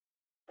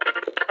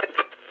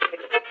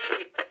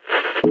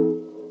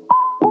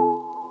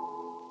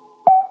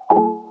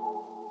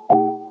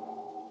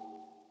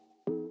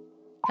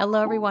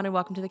Hello, everyone, and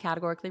welcome to the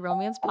Categorically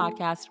Romance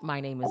podcast.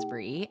 My name is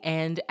Bree,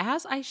 and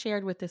as I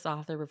shared with this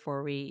author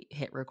before we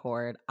hit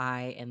record,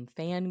 I am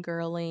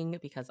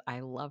fangirling because I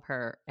love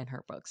her and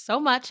her books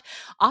so much.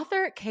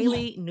 Author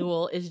Kaylie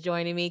Newell is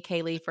joining me.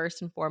 Kaylie,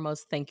 first and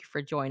foremost, thank you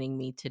for joining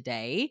me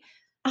today.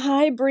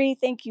 Hi, Bree.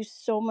 Thank you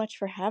so much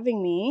for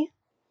having me.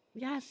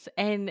 Yes,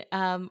 and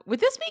with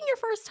this being your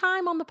first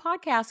time on the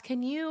podcast,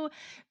 can you,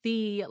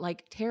 the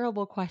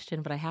terrible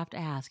question, but I have to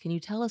ask, can you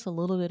tell us a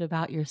little bit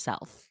about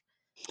yourself?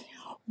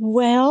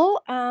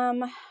 Well,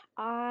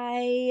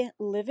 I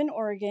live in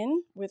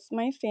Oregon with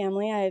my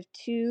family. I have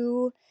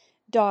two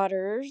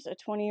daughters, a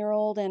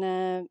 20-year-old and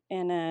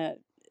a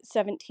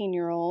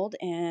 17-year-old,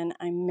 and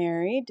I'm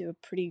married to a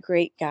pretty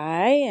great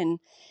guy, and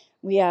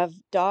we have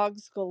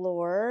dogs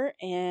galore.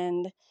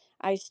 And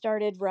I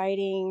started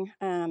writing.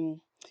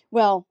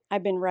 Well,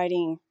 I've been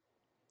writing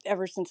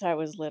ever since I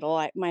was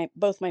little.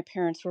 Both my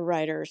parents were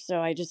writers,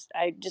 so I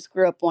just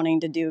grew up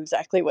wanting to do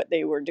exactly what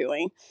they were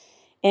doing.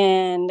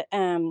 And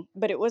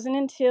but it wasn't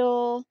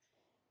until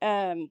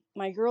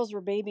my girls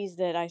were babies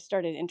that I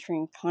started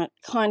entering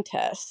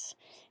contests,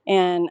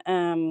 and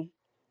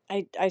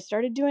I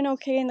started doing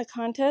okay in the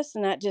contests,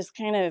 and that just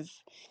kind of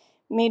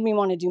made me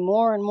want to do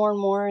more and more and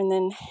more. And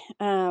then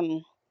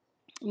um,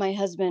 my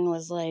husband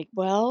was like,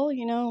 "Well,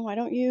 why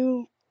don't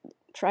you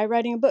try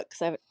writing a book?"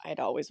 Because I'd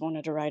always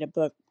wanted to write a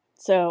book.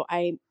 So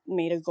I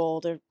made a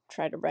goal to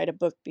try to write a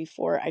book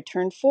before I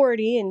turned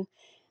 40, and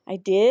I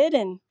did,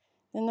 and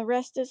then the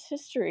rest is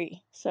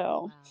history.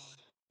 So Wow.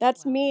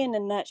 that's Wow. me in a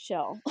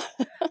nutshell.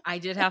 I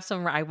did have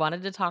some I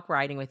wanted to talk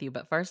writing with you,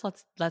 but first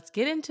let's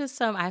get into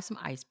some I have some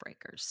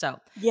icebreakers. So,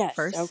 Yes.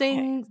 first Okay.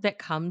 things that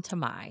come to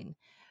mind.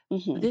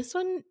 Hmm. This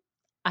one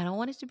I don't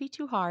want it to be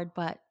too hard,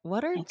 but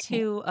what are Okay.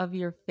 two of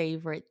your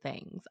favorite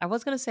things? I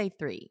was going to say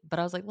 3, but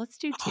I was like, let's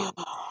do 2.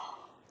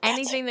 That's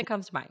Anything that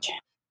comes to mind.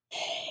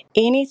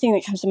 anything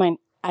that comes to mind.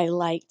 I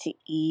like to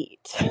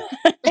eat.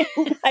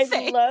 I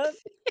Same. love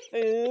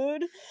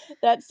food.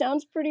 That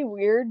sounds pretty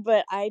weird,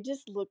 but I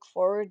just look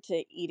forward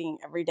to eating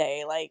every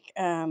day.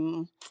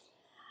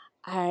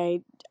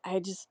 I I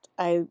just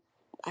I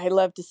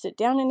love to sit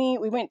down and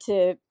eat. We went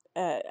to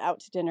out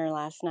to dinner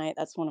last night.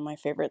 That's one of my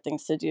favorite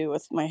things to do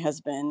with my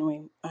husband.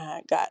 We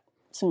got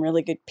some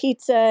really good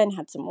pizza and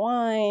had some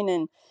wine,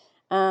 and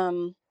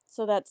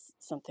so that's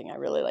something I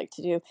really like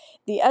to do.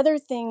 The other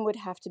thing would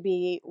have to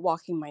be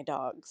walking my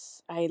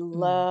dogs. I Mm.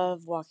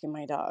 love walking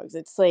my dogs.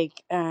 It's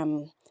like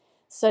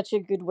such a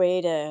good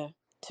way to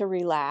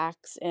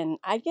relax, and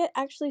I get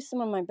actually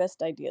some of my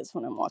best ideas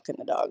when I'm walking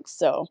the dogs.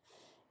 So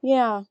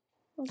yeah,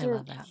 those I are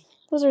love that.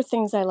 those are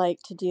things I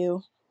like to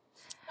do.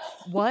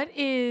 What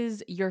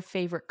is your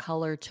favorite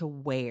color to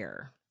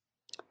wear?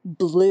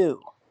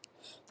 Blue.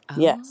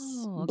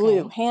 Yes, Oh,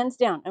 blue, okay. hands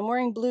down. I'm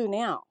wearing blue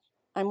now.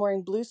 I'm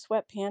wearing blue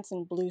sweatpants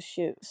and blue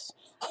shoes.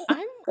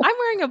 I'm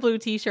wearing a blue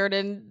t-shirt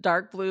and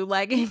dark blue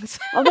leggings.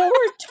 Although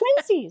we're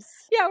twinsies.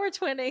 Yeah, we're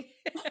twinning.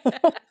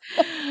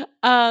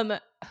 um,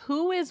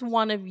 who is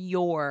one of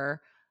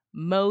your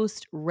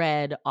most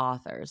read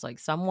authors? Like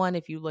someone,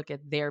 if you look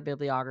at their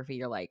bibliography,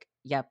 you're like,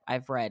 yep,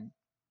 I've read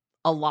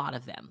a lot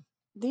of them.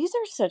 These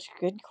are such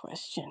good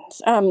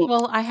questions.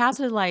 Well, I had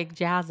to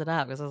jazz it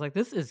up because I was like,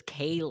 this is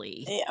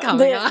Kaylee Yeah,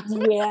 coming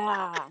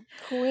on.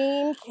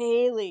 Queen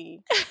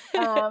Kaylee.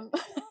 Um,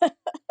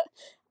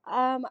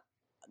 um,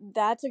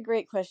 that's a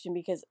great question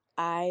because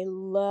I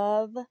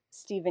love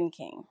Stephen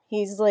King.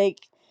 He's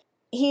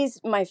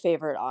my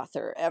favorite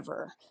author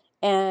ever.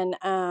 And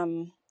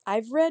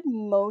I've read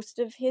most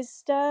of his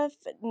stuff,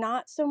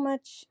 not so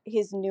much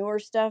his newer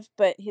stuff,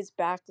 but his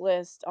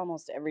backlist,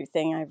 almost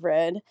everything I've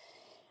read.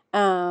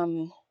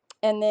 Um,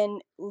 and then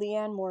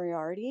Leanne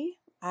Moriarty,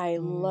 I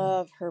Mm.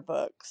 love her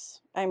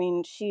books. I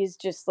mean, she's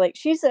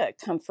a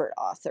comfort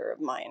author of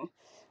mine.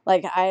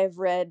 Like, I've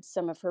read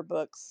some of her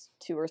books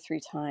 2 or 3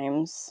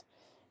 times,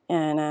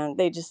 and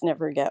they just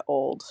never get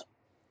old.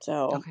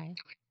 So, Okay.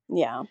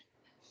 yeah.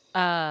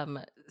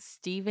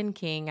 Stephen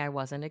King, I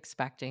wasn't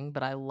expecting,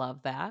 but I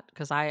love that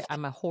because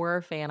I'm a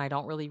horror fan. I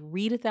don't really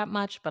read it that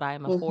much, but I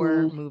am a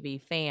horror Hmm. movie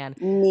fan.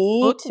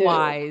 Me Book too.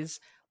 wise,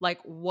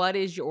 what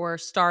is your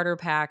starter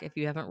pack? If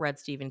you haven't read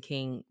Stephen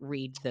King,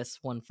 read this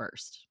one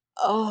first.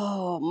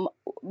 Oh,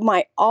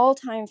 my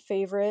all-time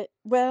favorite.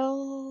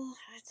 Well,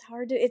 it's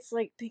hard to. It's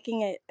like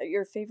picking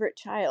your favorite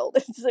child.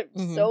 It's like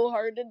Hmm. so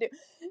hard to do.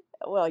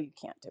 Well, you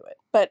can't do it,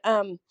 but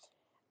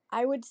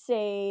I would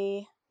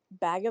say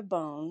Bag of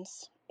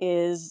Bones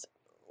is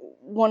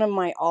one of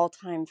my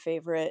all-time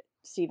favorite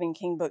Stephen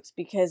King books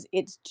because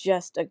it's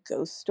just a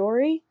ghost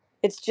story.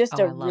 It's just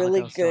Oh, a I love a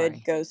really ghost good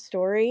story. ghost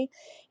story,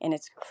 and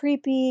it's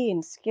creepy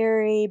and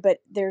scary, but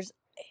there's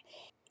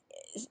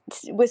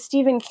with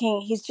Stephen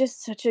King, he's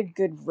just such a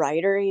good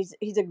writer.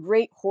 He's a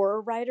great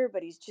horror writer,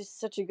 but he's just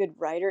such a good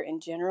writer in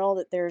general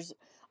that there's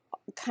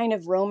kind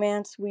of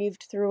romance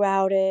weaved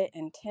throughout it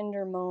and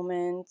tender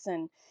moments,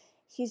 and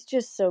he's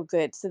just so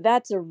good. So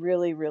that's a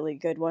really really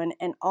good one.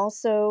 And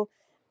also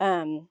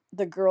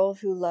The Girl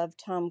Who Loved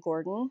Tom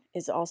Gordon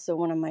is also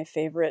one of my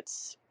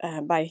favorites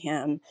by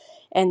him.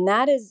 And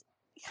that is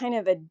kind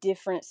of a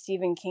different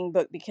Stephen King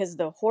book because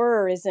the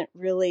horror isn't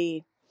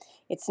really,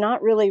 it's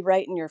not really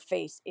right in your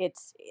face.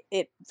 It's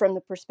it from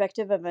the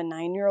perspective of a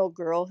 9-year-old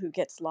girl who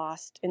gets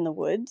lost in the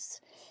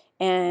woods,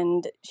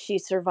 and she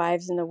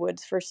survives in the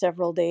woods for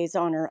several days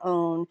on her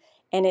own,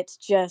 and it's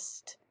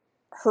just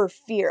her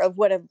fear of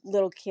what a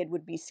little kid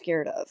would be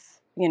scared of,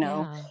 you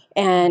know. Yeah.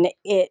 Yeah. And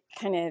it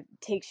kind of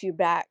takes you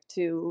back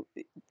to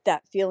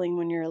that feeling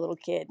when you're a little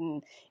kid,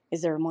 and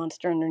is there a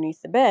monster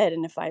underneath the bed,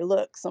 and if I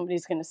look,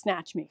 somebody's going to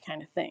snatch me,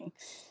 kind of thing.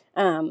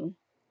 um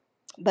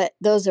but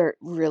those are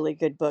really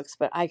good books,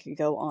 but I could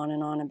go on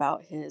and on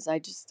about his.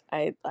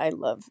 I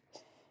love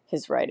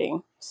his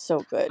writing. So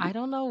good. I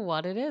don't know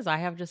what it is. I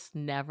have just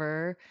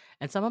never,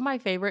 and some of my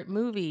favorite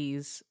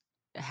movies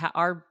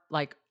are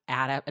like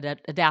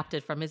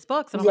adapted from his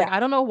books, and I'm like, Yeah. I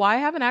don't know why I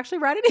haven't actually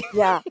read any.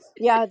 Yeah.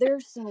 Yeah,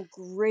 there's some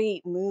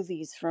great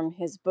movies from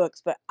his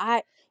books, but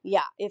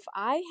yeah, if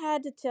I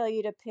had to tell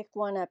you to pick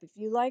one up, if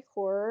you like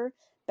horror,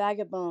 Bag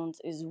of Bones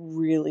is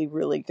really,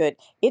 really good.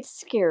 It's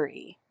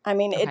scary. I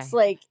mean, it's Okay.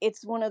 like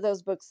it's one of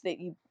those books that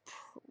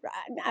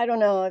I don't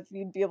know if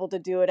you'd be able to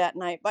do it at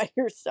night by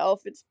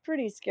yourself. It's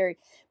pretty scary.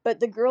 But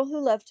The Girl Who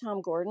Loved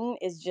Tom Gordon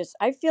is just,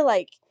 I feel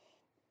like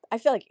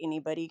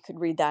anybody could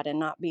read that and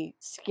not be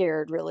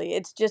scared, really.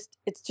 It's just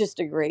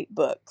a great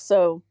book.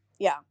 So,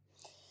 yeah,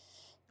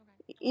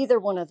 Okay. either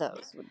one Well, of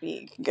those would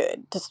be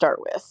good to start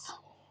with.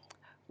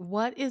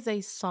 what is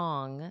a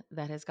song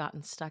that has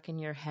gotten stuck in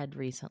your head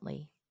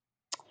recently?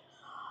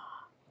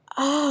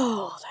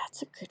 Oh,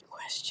 that's a good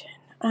question.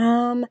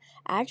 Um,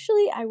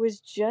 Actually, I was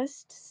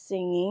just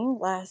singing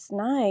last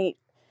night.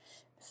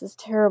 This is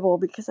terrible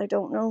because I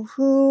don't know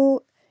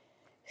who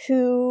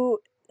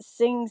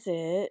sings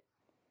it,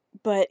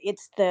 but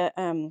it's the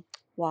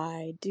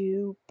why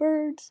do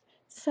birds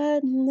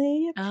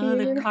suddenly Oh, the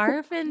appear? Yeah, the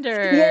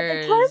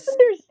Carpenters.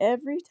 Carpenters.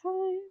 Every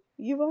time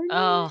you are near.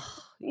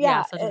 Oh, yeah,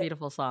 Yeah, such a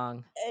beautiful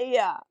song.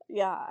 yeah,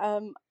 yeah.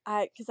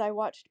 Because I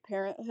watched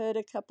Parenthood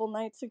a couple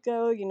nights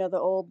ago. You know, the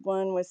old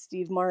one with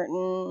Steve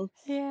Martin.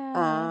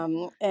 Yeah.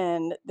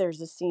 And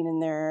there's a scene in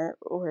there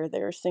where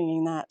they're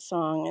singing that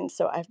song, and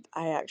so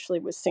I actually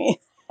was singing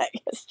that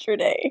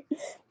yesterday.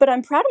 But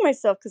I'm proud of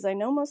myself because I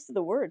know most of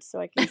the words, so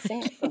I can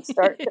sing it from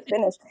start to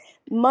finish.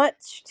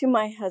 Much to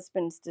my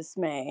husband's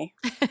dismay,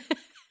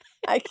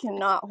 I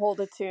cannot hold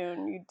a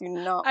tune. You do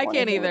not I want to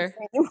can't hear me either.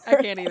 sing anymore I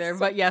of can't that either. song.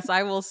 But yes,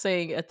 I will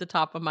sing at the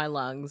top of my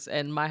lungs.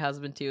 And my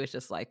husband too is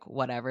just like,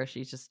 whatever.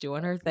 She's just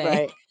doing her thing.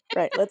 Right,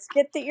 right. Let's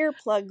get the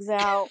earplugs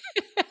out.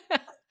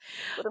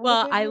 Put them to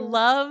Well, good I use.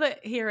 love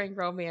hearing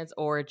romance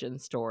origin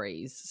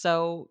stories.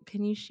 So,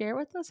 can you share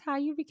with us how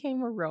you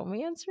became a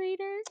romance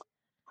reader?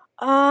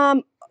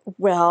 Um,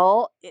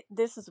 well,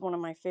 this is one of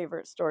my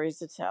favorite stories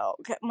to tell.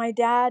 My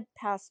dad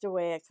passed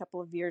away a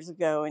couple of years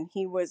ago, and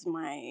he was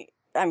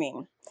I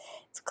mean,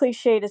 it's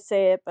cliche to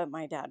say it, but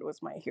my dad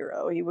was my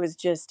hero. He was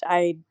just,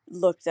 I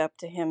looked up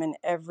to him in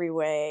every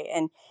way.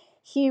 And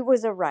he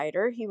was a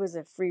writer, he was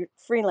a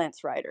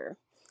freelance writer.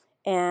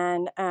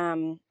 And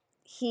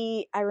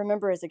I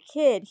remember as a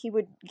kid, he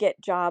would get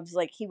jobs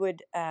like he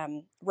would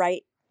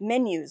write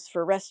menus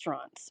for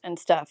restaurants and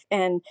stuff.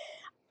 And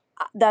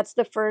that's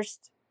the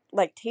first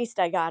like taste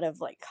I got of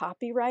like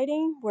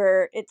copywriting,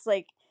 where it's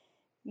like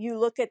you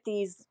look at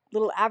these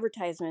little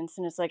advertisements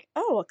and it's like,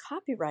 oh, a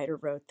copywriter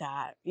wrote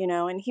that,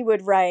 and he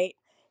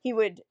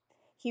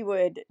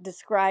would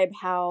describe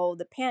how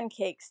the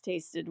pancakes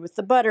tasted with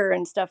the butter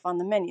and stuff on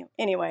the menu.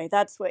 Anyway,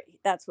 that's what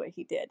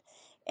he did.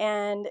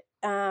 And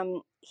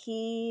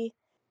he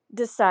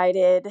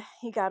decided,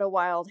 he got a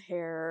wild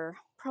hair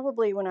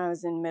probably when I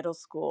was in middle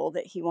school,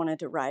 that he wanted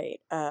to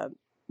write a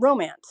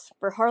romance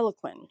for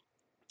Harlequin.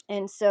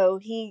 And so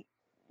he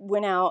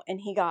went out and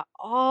he got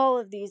all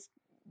of these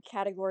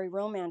category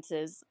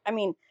romances. I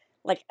mean,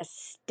 like a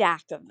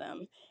stack of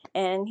them.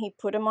 And he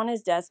put them on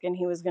his desk, and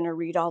he was going to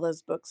read all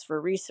those books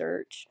for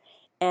research.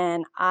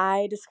 And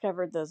I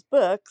discovered those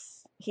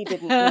books. He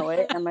didn't know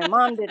it, and my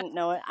mom didn't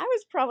know it. I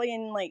was probably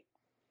in like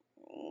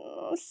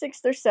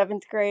sixth or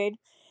seventh grade.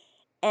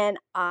 And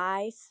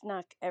I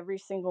snuck every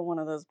single one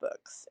of those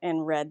books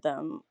and read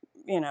them,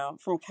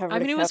 from cover I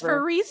to mean, it was for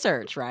cover.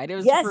 research, right? It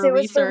was Yes, for it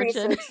was for research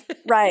and research.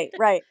 Right,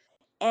 right.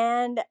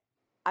 And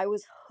I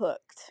was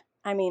hooked.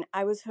 I mean,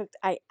 I was hooked.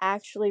 I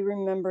actually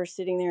remember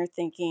sitting there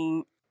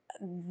thinking,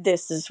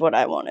 this is what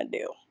I want to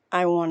do.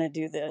 I want to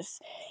do this.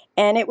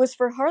 And it was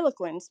for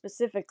Harlequin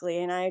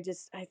specifically. And I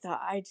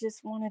thought, I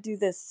just want to do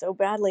this so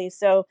badly.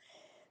 So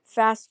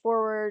fast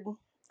forward,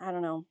 I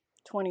don't know,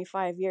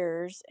 25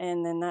 years.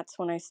 And then that's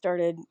when I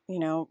started,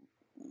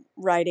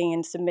 writing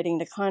and submitting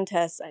to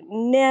contests. I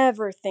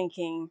never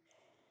thinking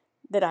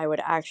that I would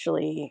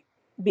actually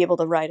be able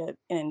to write an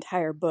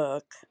entire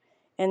book.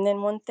 And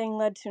then one thing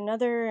led to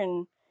another,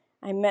 and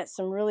I met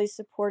some really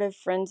supportive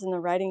friends in the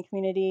writing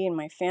community, and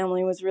my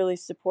family was really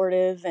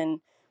supportive. And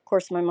of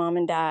course, my mom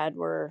and dad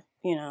were,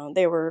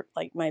 they were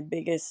like my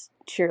biggest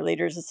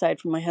cheerleaders aside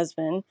from my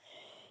husband.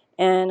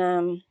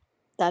 And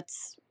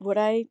that's what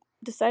I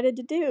decided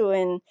to do.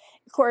 And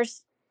of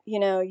course,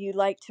 you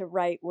like to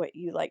write what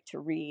you like to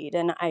read.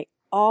 And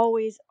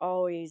always,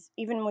 always,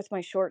 even with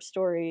my short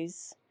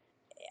stories,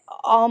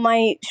 all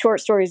my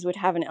short stories would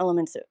have an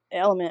element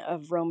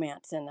of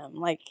romance in them,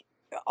 like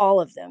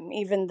all of them,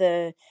 even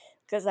the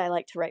because I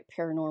like to write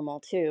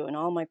paranormal too, and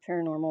all my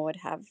paranormal would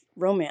have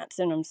romance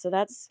in them. So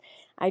that's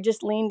I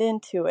just leaned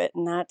into it,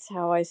 and that's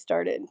how I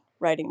started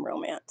writing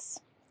romance.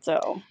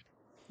 So,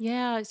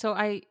 Yeah, so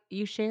I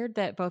you shared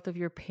that both of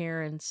your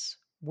parents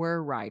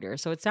were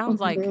writers. So it sounds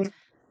like mhm.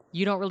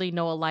 you don't really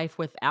know a life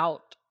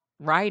without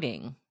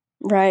writing.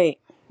 Right.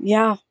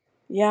 Yeah.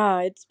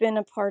 Yeah, it's been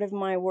a part of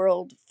my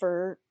world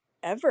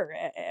forever,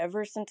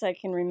 ever since I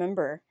can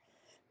remember.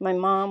 My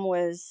mom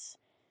was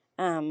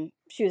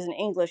she was an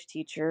English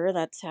teacher.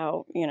 That's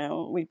how,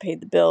 we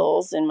paid the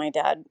bills, and my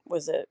dad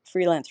was a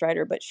freelance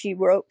writer, but she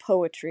wrote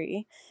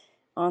poetry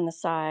on the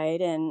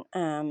side,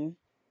 and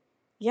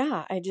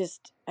yeah,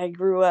 I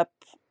grew up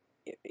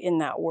in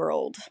that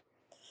world.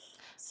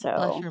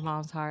 Bless So, your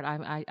mom's heart.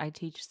 I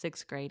teach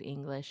 6th grade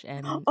English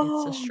and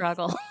it's a oh,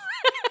 struggle.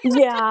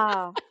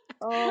 yeah.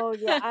 Oh,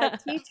 yeah.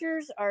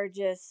 Teachers are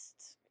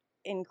just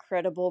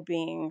incredible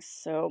beings.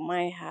 So,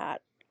 my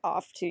hat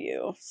off to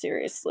you,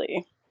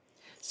 seriously.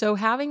 So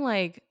having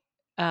like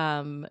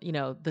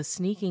the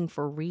sneaking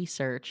for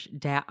research,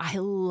 dad I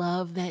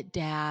love that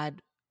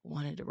dad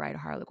wanted to write a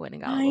Harlequin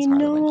and got all I those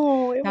Harlequins.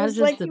 know. It That is was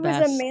just like the he was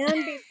a best.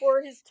 man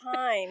before his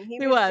time. He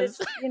He was was.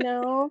 just,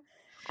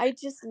 I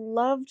just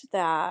loved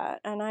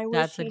that. And I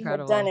wish That's he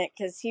had done incredible. it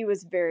because he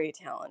was very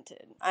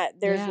talented.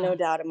 There's no Yeah.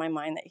 doubt in my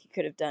mind that he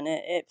could have done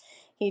it.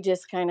 He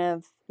just kind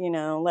of,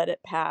 let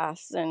it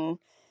pass.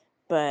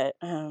 But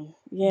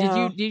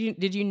yeah.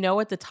 Did you know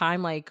at the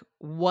time, like,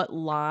 what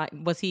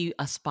line was he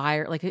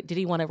aspire like, did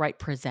he wanna write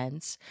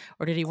presents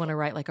or did he wanna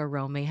write, like, a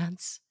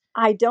romance?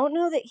 I don't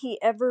know that he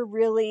ever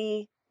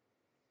really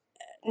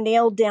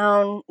nailed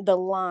down the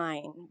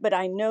line, but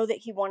I know that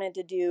he wanted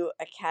to do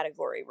a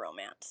category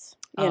romance,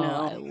 Oh,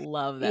 I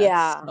love that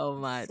Yeah. so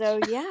So much.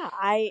 yeah,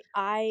 I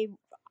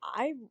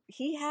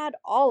he had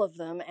all of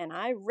them, and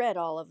I read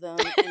all of them,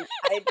 and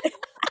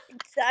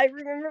I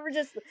remember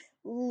just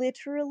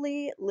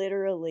literally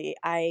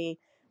I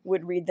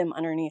would read them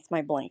underneath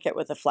my blanket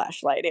with a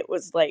flashlight. It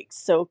was like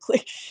so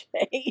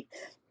cliche,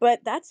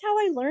 but that's how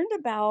I learned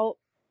about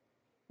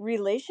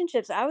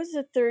relationships. I was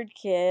a third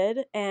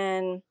kid,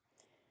 and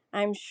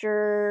I'm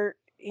sure,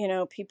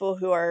 people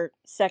who are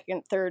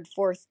second, third,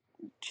 fourth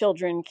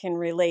children can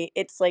relate.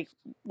 It's like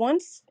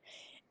once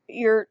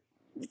your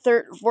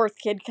third, fourth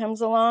kid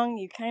comes along,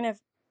 you kind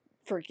of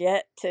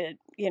forget to,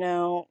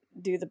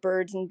 do the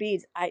birds and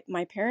bees.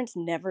 My parents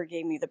never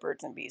gave me the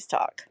birds and bees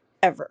talk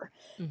ever.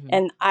 Mhm.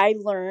 And I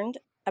learned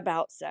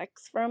about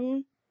sex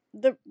from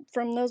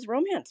those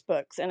romance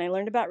books, and I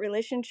learned about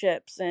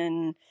relationships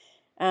and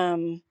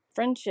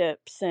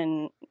friendships,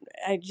 and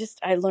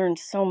I learned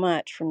so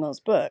much from those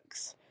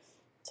books.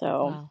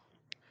 So, Wow.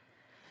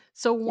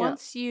 So yeah.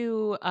 once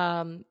you,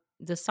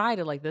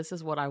 decided, like, "This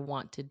is what I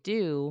want to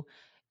do,"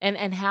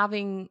 and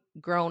having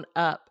grown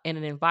up in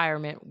an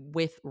environment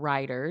with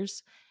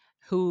writers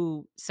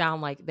who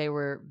sound like they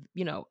were,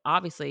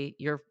 obviously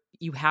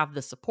you have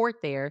the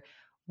support there.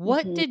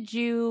 What Mhm. did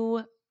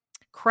you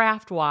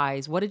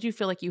craft-wise, what did you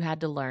feel like you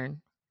had to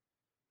learn?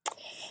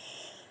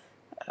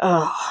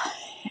 Oh,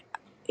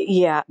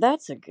 yeah,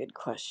 that's a good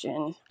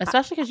question.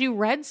 Especially because you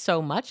read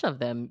so much of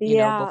them,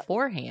 Yeah,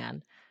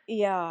 beforehand.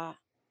 yeah.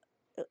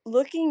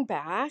 Looking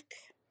back,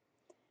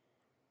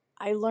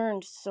 I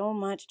learned so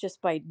much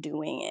just by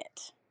doing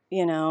it.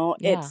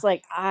 Yeah. It's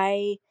like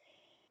I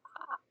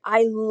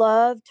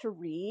love to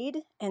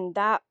read, and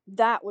that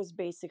was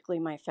basically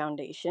my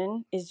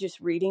foundation, is just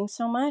reading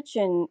so much,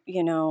 and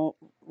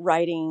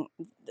writing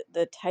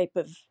the type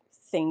of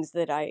things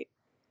that I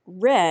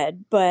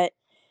read. But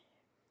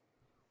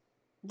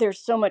there's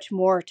so much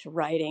more to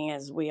writing,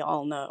 as we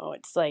all know.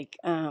 It's like,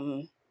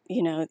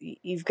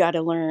 you've got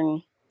to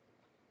learn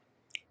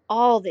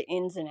all the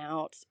ins and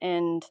outs,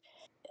 and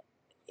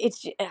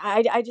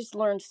I just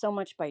learned so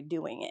much by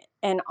doing it.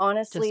 And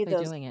honestly, Just by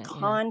those doing it,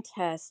 yeah.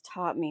 contests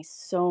taught me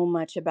so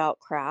much about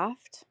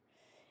craft.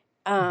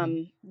 Mhm.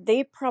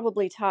 They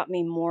probably taught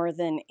me more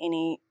than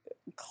any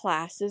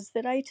classes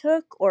that I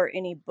took or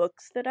any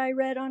books that I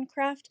read on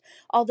craft.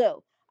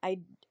 Although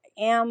I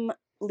am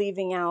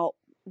leaving out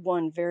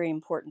one very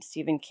important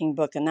Stephen King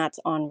book, and that's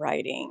on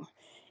writing.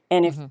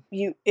 And Mhm.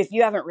 if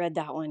you haven't read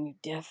that one, you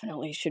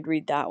definitely should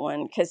read that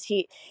one, because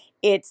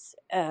it's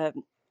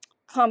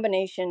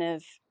combination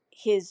of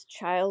his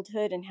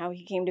childhood and how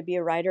he came to be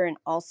a writer, and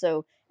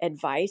also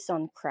advice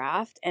on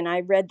craft. And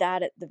I read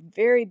that at the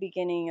very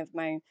beginning of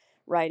my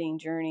writing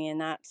journey, and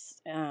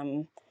that's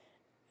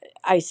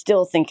I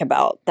still think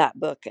about that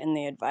book and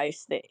the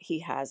advice that he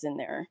has in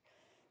there.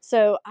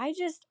 So I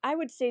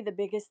would say the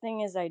biggest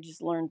thing is I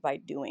just learned by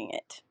doing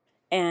it,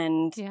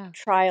 and Yeah.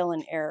 trial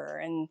and error,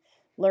 and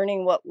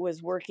learning what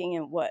was working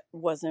and what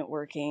wasn't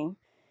working.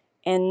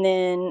 And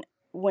then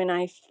when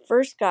I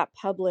first got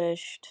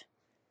published,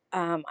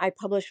 I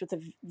published with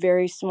a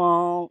very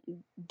small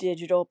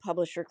digital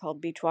publisher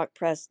called Beachwalk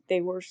Press.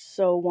 They were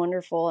so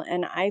wonderful,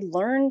 and I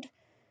learned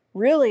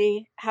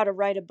really how to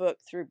write a book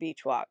through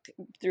Beach Walk,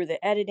 through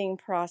the editing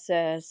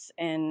process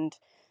and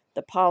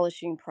the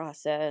polishing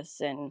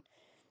process. And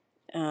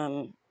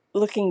um,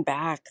 looking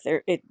back,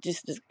 there it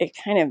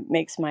kind of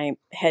makes my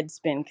head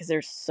spin because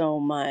there's so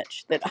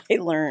much that I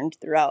learned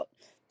throughout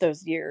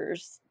those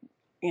years,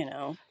 you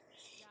know,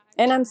 Yeah, I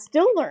and feel I'm like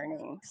still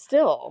learning,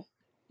 still.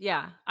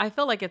 yeah, I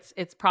feel like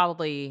it's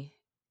probably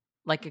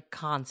like a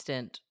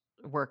constant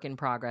work in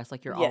progress,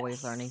 like you're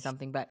always learning Yes.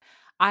 something. But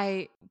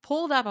I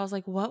pulled up, I was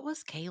like, what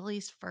was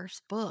Kaylee's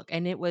first book?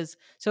 And it was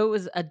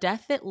A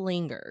Death That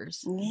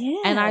Lingers.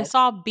 And I Yes.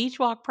 saw Beach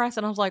Walk Press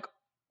and I was like,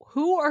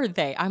 who are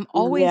they? I'm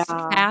always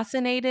Yeah.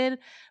 fascinated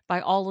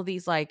by all of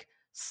these like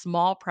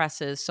small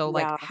presses. So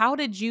like Yeah. how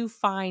did you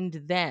find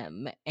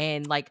them?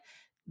 And like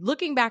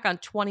looking back on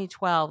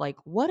 2012, like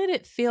what did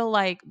it feel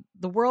like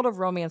the world of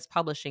romance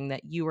publishing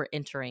that you were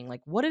entering?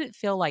 Like what did it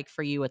feel like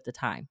for you at the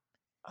time?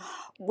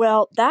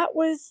 Well, that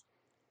was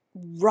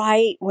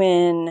right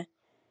when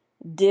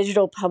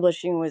digital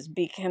publishing was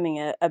becoming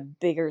a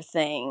bigger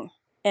thing.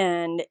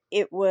 And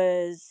it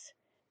was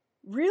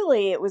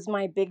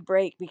my big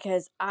break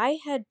because I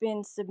had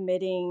been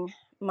submitting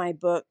my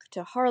book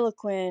to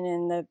Harlequin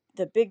and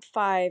the big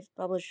five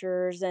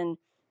publishers, and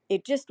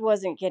it just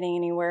wasn't getting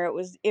anywhere.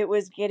 It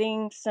was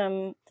getting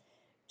some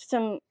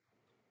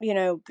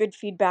good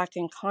feedback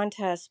in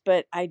contests,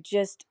 but I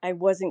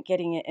wasn't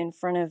getting it in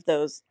front of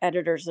those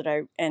editors that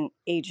I and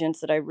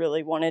agents that I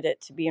really wanted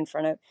it to be in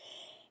front of.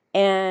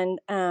 And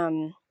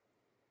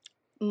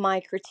my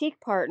critique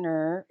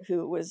partner,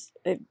 who was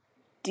a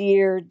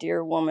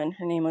dear woman,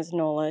 her name was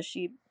Nola.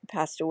 She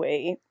passed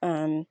away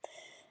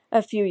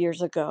a few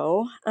years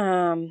ago.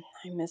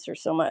 I miss her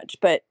so much,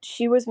 but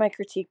she was my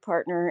critique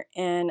partner,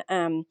 and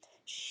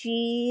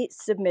she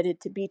submitted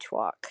to Beach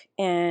Walk,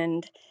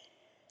 and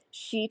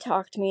she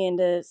talked me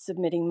into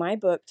submitting my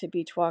book to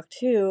Beach Walk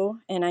too,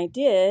 and I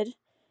did.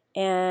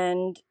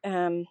 And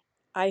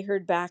I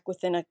heard back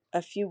within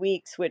a few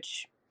weeks,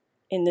 which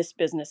in this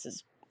business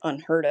is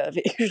unheard of.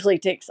 It usually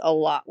takes a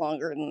lot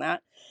longer than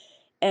that.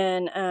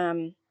 And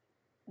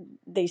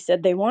they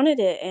said they wanted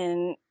it,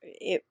 and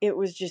it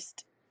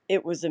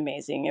was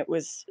amazing. It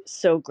was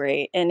so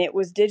great, and it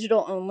was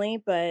digital only,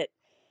 but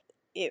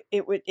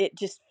it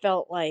just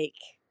felt like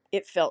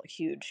it felt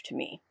huge to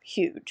me,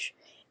 huge.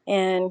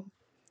 And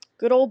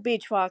good old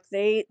Beach Walk,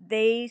 they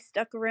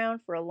stuck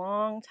around for a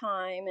long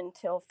time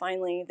until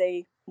finally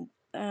they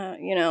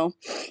you know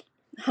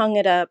hung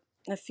it up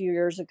a few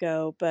years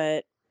ago.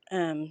 But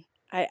um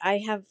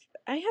I have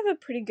a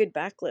pretty good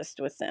backlist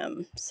with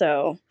them,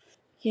 so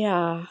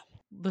yeah.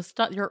 The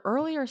stuff your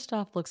earlier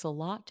stuff looks a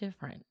lot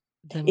different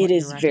than It what you're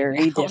is writing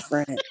very now.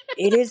 different.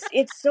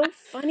 It's so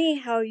funny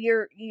how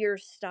your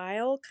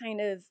style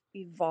kind of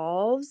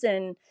evolves.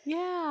 And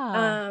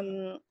Yeah.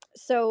 um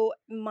so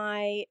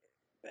my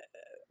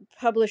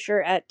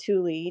publisher at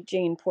Thule,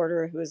 Jane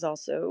Porter, who is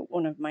also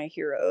one of my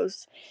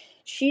heroes,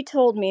 she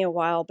told me a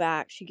while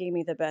back, she gave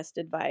me the best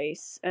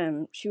advice.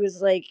 She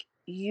was like,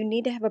 you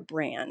need to have a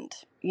brand,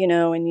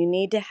 and you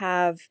need to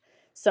have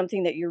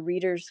something that your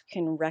readers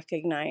can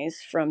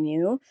recognize from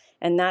you.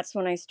 And that's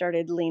when I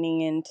started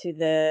leaning into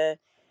the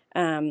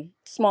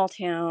small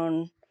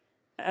town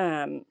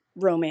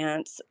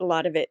romance. A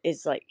lot of it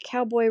is like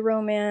cowboy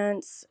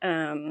romance.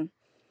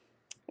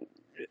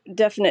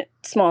 Definite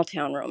small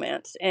town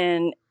romance.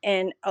 And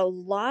a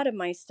lot of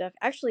my stuff,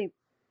 actually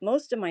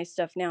most of my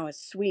stuff now, is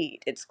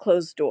sweet. It's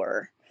closed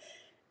door.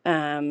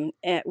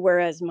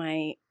 Whereas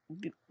my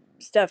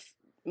stuff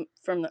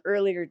from the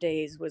earlier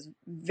days was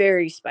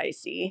very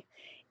spicy,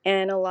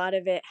 and a lot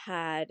of it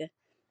had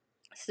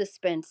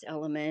suspense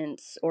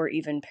elements or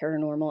even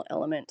paranormal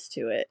elements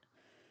to it.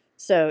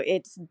 So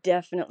it's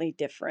definitely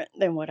different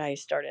than what I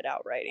started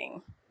out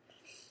writing.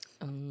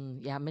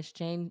 Yeah, Miss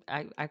Jane,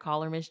 I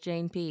call her Miss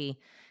Jane P.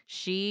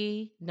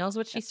 She knows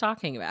what she's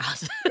talking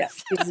about. Yeah,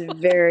 she's a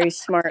very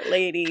smart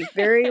lady,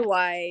 very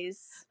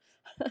wise.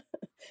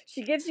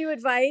 She gives you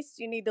advice,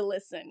 you need to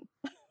listen.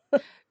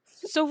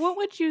 So what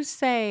would you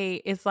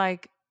say is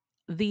like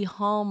the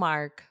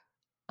hallmark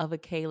of a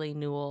Kaylee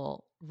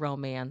Newell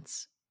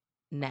romance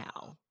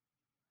now?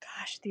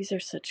 Gosh, these are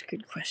such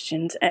good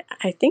questions.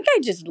 I think I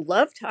just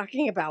love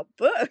talking about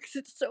books.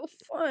 It's so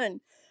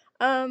fun.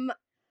 Um,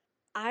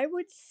 I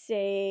would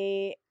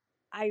say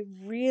I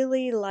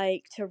really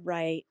like to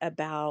write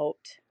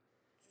about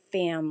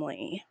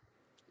family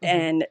Mhm.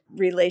 and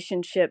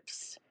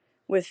relationships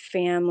with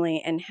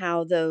family and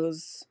how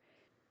those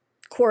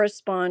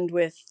correspond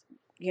with,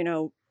 you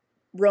know,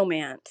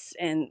 romance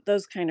and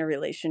those kind of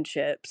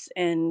relationships.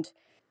 And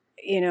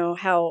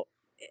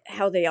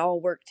how they all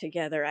work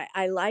together.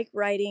 I like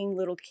writing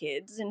little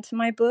kids into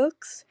my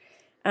books.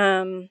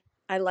 Um,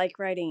 I like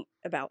writing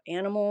about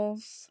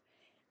animals.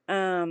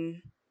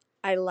 Um,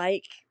 I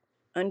like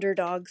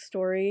underdog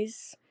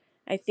stories.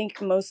 I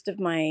think most of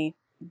my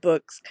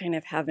books kind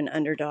of have an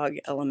underdog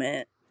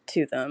element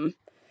to them.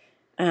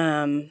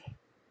 Um,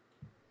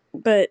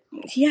 but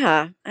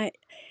yeah,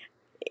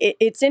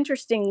 it's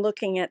interesting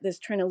looking at this,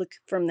 trying to look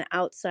from the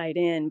outside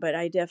in, but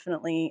I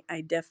definitely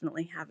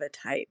have a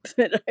type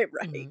that I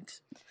Mhm.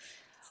 write.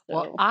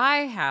 Well, So, I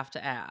have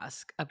to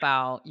ask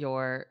about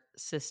your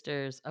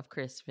Sisters of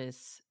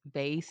Christmas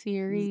Bay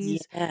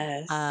series.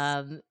 yes.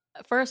 Um,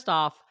 First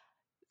off,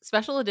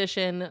 special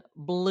edition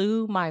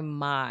blew my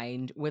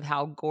mind with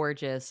how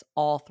gorgeous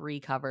all 3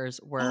 covers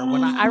were.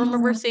 When I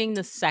remember Oh, seeing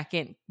the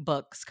second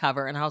book's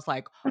cover and I was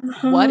like,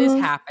 "What is uh-huh.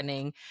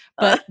 happening?"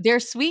 Uh, But their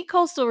Sweet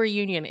Coastal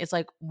Reunion is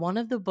like one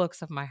of the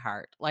books of my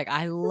heart. Like,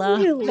 I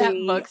love that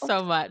really? book Oh,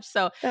 so much.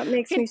 So, that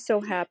makes can me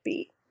so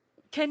happy.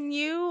 can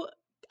you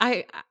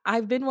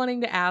I've been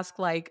wanting to ask,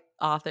 like,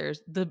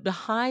 authors the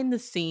behind the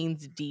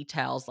scenes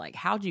details, like,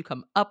 how'd you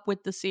come up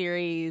with the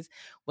series?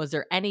 Was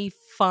there any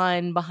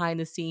fun behind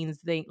the scenes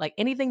thing, like,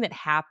 anything that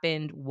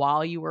happened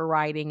while you were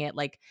writing it,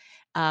 like,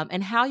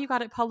 and how you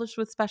got it published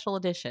with special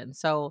edition?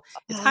 So,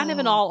 it's kind of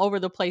an Oh, all over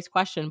the place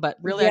question, but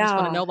really I just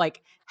wanna yeah. know,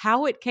 like,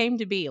 how it came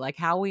to be, like,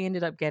 how we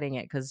ended up getting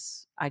it,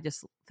 because I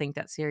just think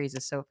that series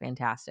is so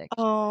fantastic.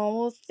 Oh,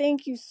 well,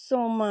 thank you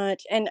so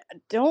much. And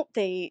don't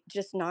they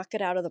just knock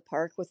it out of the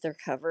park with their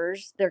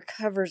covers? Their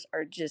covers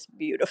are just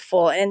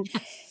beautiful. And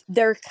Yes.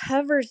 their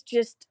covers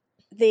just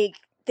they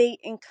they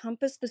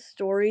encompass the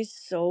stories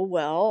so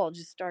well. I'll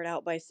just start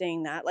out by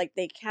saying that. Like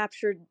they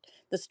captured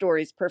the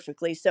stories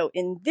perfectly. So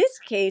in this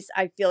case,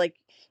 I feel like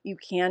you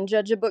can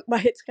judge a book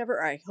by its cover,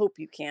 or I hope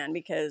you can,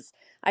 because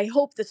I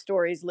hope the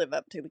stories live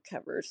up to the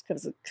covers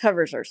because the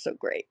covers are so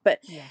great.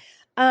 But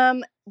Yes.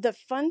 the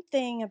fun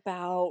thing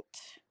about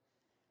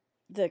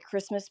the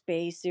Christmas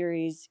Bay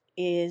series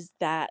is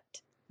that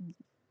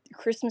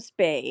Christmas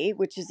Bay,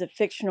 which is a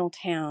fictional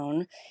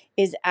town,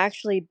 is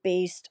actually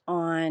based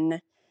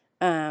on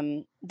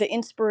the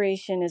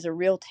inspiration is a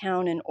real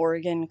town in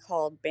Oregon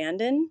called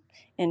Bandon.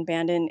 And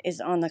Bandon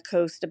is on the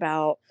coast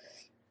about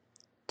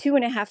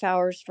 2.5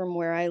 hours from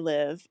where I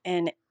live.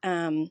 And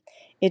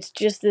it's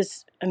just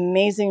this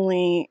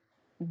amazingly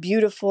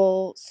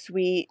beautiful,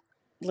 sweet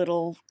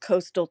little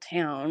coastal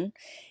town.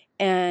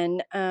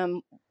 And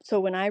so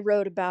when I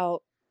wrote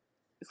about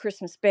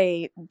Christmas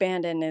Bay,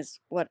 Bandon is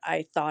what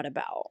I thought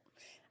about.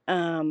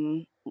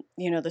 Um,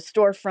 the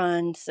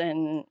storefronts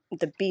and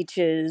the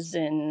beaches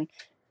and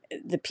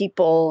the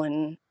people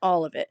and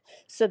all of it.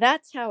 So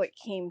that's how it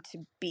came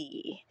to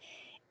be.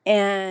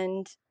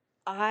 And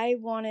I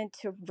wanted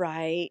to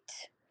write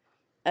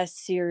a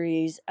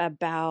series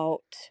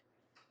about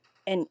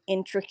an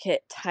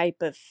intricate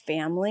type of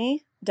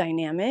family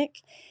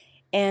dynamic.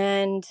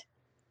 And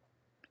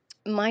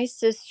my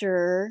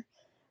sister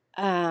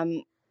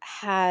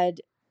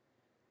had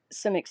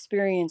some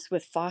experience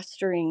with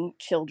fostering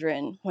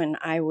children when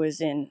I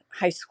was in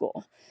high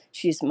school.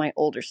 She's my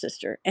older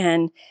sister.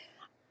 And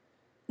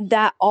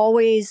that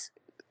always,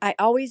 I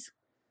always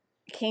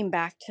came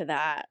back to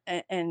that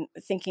and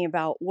thinking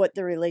about what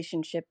the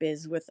relationship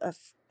is with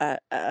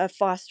a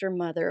foster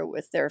mother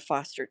with their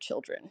foster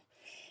children.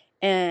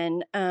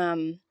 And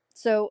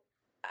so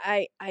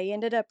I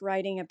ended up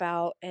writing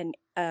about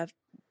a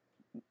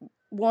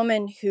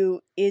woman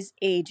who is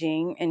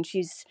aging, and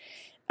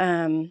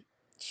um,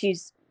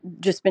 she's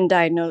just been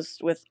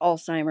diagnosed with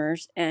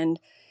Alzheimer's, and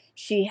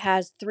she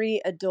has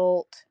 3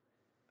 adult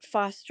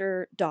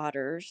foster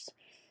daughters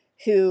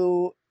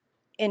who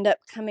end up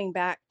coming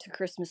back to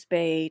Christmas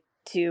Bay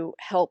to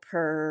help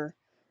her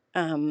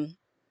um,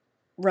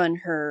 run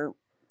her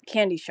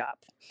candy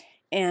shop,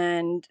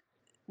 and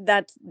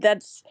that's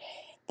that's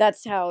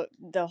that's how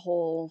the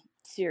whole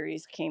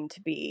series came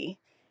to be.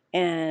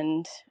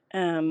 And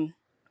um,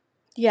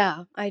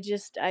 yeah,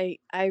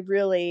 I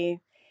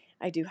really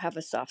I do have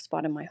a soft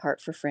spot in my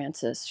heart for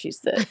Frances. She's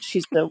the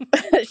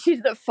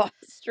she's the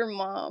foster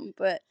mom,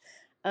 but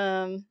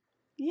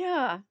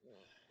yeah.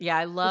 Yeah,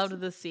 I It's loved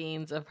the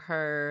scenes of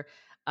her,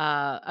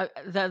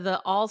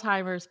 the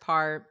Alzheimer's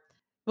part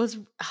was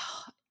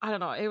I don't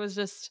know, it was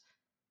just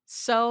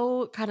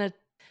so kinda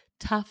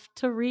tough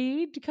to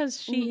read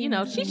because she's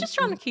yeah. just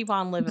trying to keep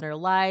on living her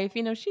life,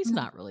 she's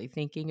not really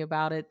thinking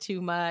about it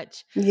too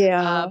much,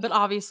 Yeah. but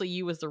obviously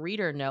you as the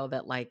reader know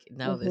that, like,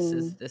 no, this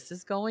is Mhm. this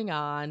is going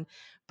on,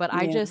 but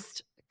I Yeah.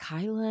 just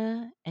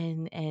Kyla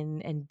and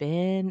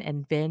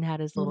Ben had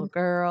his little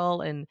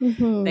girl, and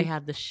they Mhm.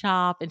 had the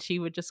shop, and she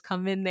would just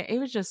come in there. It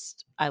was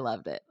just I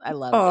loved it. I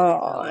loved it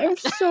Oh, so I'm much.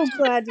 so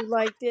glad you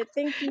liked it.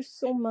 Thank you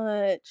so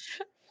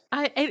much.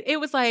 It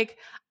was like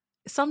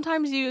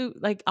sometimes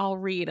I'll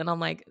read and I'm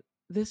like,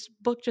 this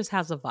book just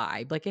has a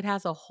vibe. Like it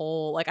has a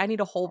whole like I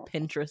need a whole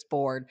Pinterest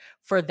board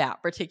for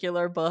that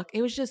particular book.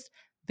 It was just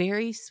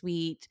very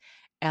sweet.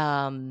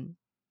 Um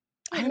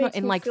I It don't know, makes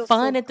and me like feel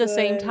so fun at the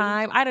same good.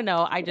 time. I don't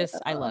know. I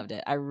Yeah. loved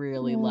it. I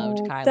really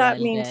loved Oh, Kyla that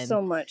and means Ben.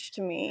 so much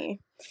to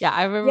me. Yeah,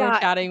 I remember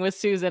Yeah. chatting with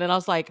Susan and I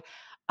was like,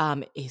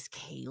 is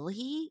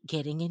Kaylee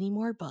getting any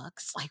more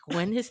books? Like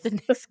when is the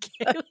next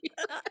Kaylee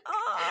book?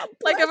 Ah,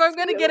 Like if bless I'm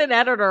gonna get you. an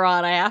editor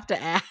on, I have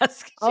to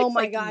ask. Oh She's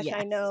my like, gosh,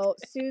 I yes. know.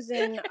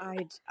 Susan,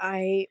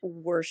 I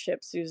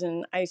worship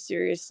Susan. I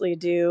seriously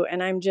do.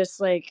 And I'm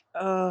just like,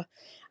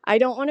 I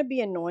don't want to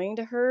be annoying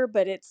to her,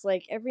 but it's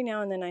like every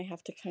now and then I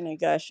have to kind of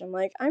gush. I'm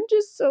like, I'm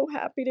just so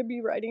happy to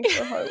be writing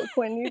for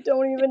Harlequin. You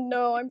don't even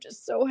know. I'm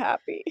just so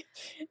happy.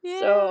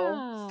 So,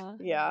 Yeah.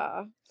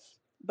 yeah.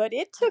 But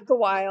it took a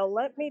while,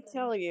 let me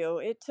tell you.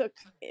 It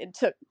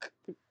took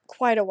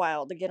quite a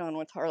while to get on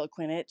with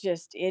Harlequin.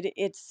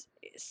 It's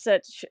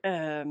such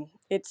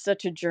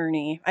a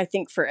journey. I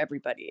think for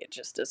everybody it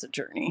just is a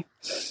journey.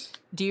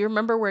 Do you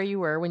remember where you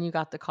were when you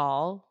got the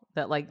call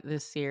that, like,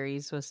 this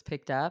series was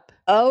picked up?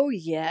 Oh,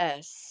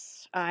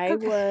 yes. Okay.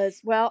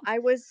 I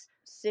was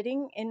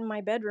sitting in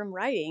my bedroom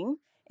writing,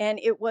 and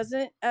it was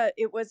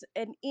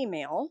an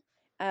email.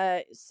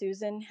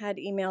 Susan had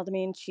emailed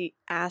me and she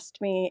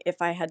asked me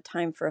if I had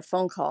time for a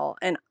phone call,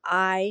 and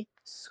I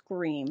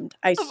screamed.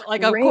 I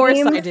Like, of course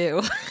I screamed,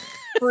 do.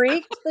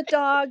 freaked the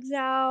dogs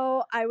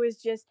out. I was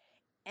just,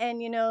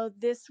 and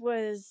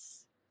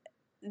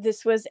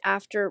this was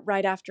after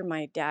right after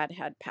my dad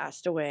had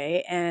passed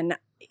away, and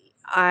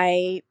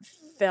I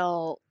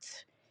felt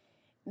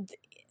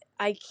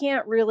I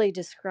can't really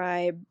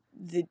describe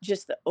the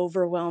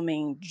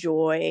overwhelming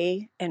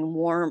joy and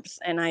warmth,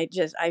 and I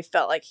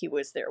felt like he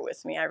was there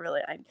with me. I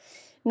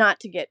not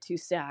to get too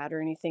sad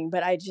or anything,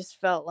 but I just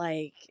felt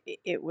like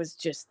it was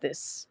just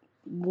this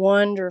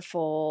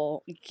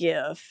wonderful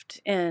gift.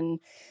 And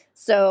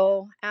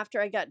so after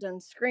I got done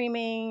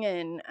screaming,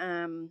 and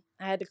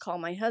I had to call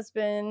my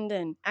husband,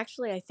 and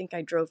actually I think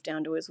I drove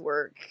down to his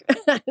work.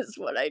 Is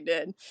what I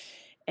did.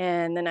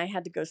 And then I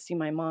had to go see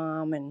my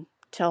mom and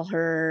tell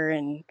her,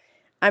 and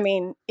I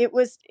mean, it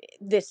was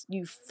this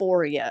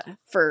euphoria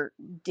for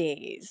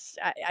days.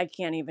 I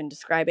can't even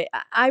describe it.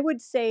 I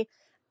would say,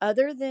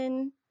 other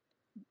than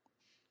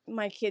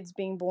my kids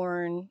being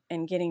born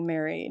and getting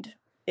married,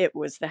 it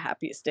was the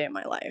happiest day of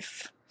my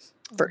life,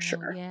 for Oh,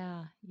 sure.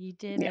 yeah. You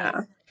did it.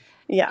 Yeah.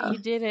 Yeah. You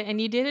did it, and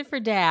you did it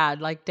for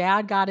dad. Like,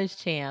 dad got his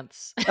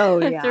chance Oh,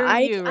 yeah. through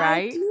you, I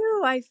right?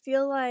 do. I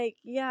feel like,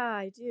 yeah,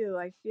 I do.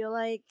 I feel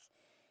like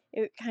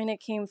it kind of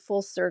came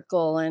full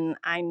circle, and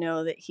I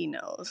know that he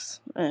knows,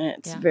 and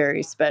it's Yeah.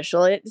 very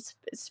special. It's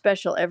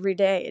special every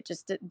day. It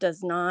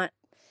does not,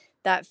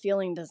 that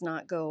feeling does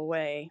not go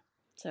away.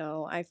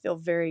 So I feel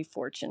very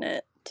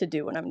fortunate to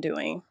do what I'm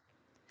doing.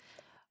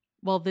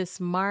 Well, this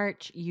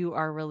March, you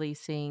are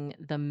releasing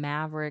the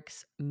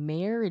Mavericks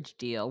Marriage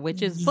Deal,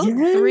 which is book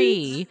Yes.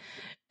 3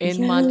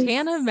 in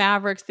Montana Yes.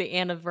 Mavericks, the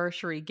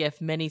Anniversary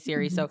Gift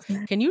miniseries. So,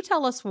 can you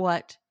tell us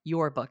what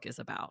your book is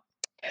about?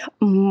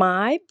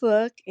 My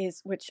book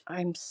is, which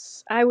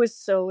I was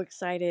so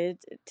excited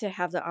to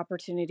have the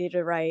opportunity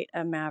to write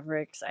a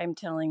Mavericks. I'm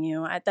telling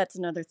you, that's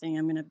another thing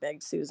I'm going to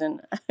beg Susan.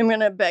 I'm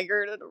going to beg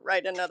her to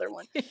write another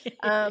one,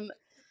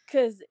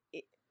 because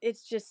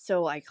it's just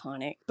so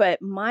iconic.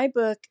 But my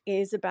book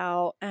is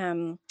about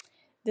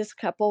this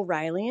couple,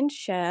 Riley and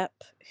Shep,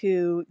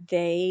 who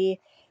they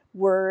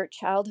were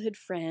childhood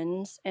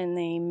friends, and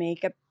they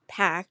make a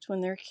pact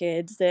when they're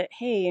kids that,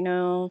 hey,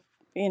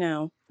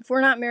 if we're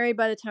not married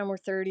by the time we're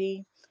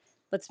 30,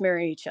 let's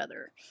marry each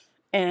other.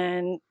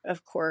 And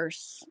of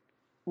course,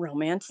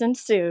 romance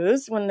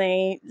ensues when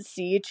they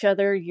see each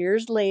other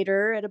years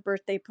later at a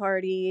birthday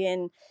party.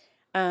 And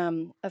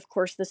of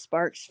course, the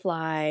sparks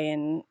fly,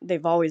 and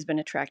they've always been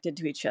attracted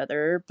to each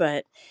other.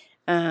 But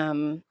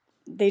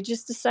they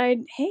just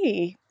decide,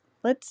 hey,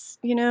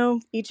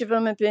 each of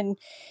them have been,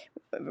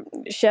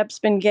 Shep's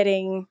been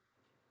getting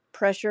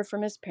pressure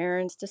from his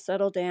parents to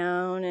settle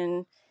down.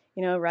 And,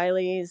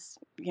 Riley's,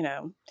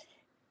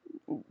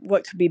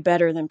 what could be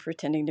better than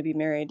pretending to be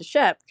married to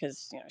Shep,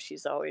 because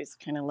she's always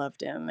kind of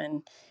loved him.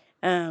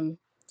 And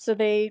so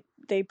they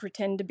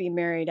pretend to be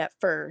married at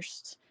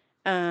first,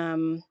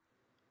 um,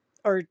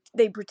 or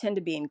they pretend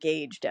to be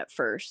engaged at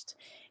first,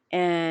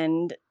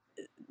 and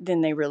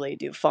then they really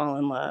do fall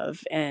in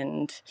love.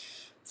 And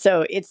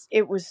so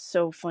it was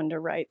so fun to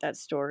write that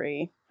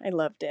story. I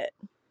loved it.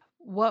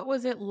 What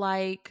was it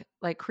like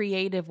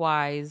creative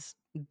wise,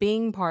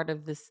 being part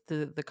of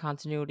the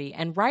continuity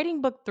and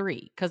writing book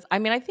 3? Because I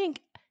mean, I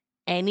think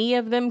any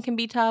of them can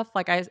be tough.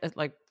 Like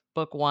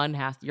book 1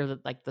 you're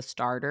like the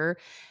starter.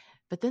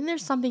 But then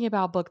there's something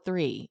about book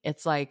 3.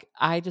 It's like,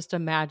 I just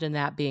imagine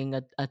that being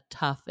a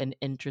tough and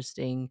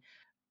interesting,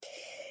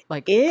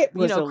 like, It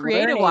was a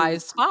creative learning,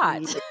 wise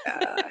spot.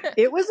 yeah,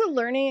 it was a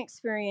learning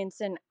experience.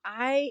 And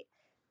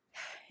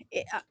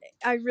it, I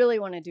I really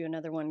want to do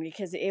another one,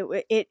 because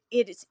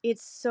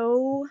it's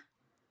so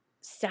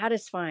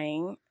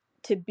satisfying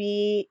to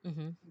be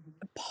Mhm.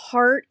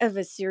 part of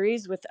a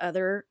series with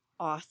other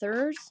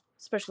authors,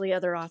 especially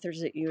other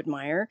authors that you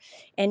admire,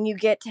 and you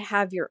get to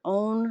have your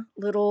own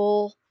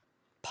little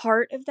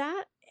part of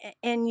that.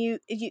 And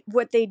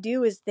what they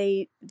do is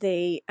they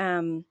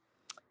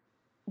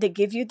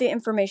give you the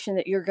information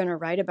that you're going to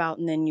write about,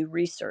 and then you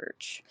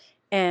research.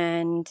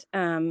 And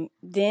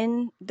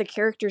then the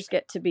characters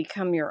get to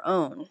become your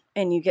own,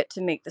 and you get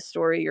to make the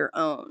story your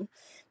own.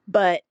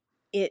 But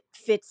it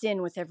fits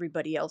in with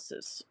everybody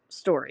else's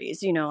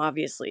stories,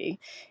 obviously,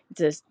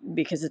 just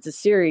because it's a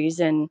series.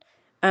 And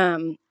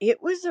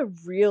it was a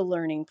real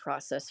learning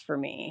process for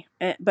me,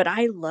 but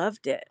I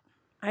loved it.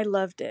 I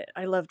loved it.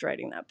 I loved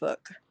writing that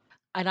book.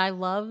 And I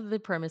love the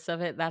premise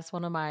of it. That's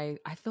one of my,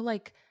 I feel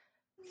like,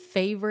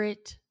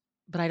 favorite,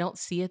 but I don't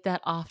see it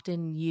that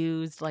often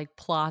used, like,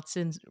 plots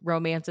and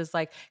romances,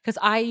 like, because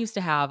I used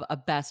to have a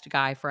best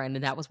guy friend,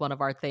 and that was one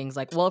of our things,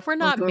 like, well, if we're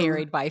not Mhm.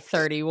 married by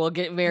 30, we'll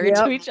get married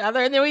to Yep. each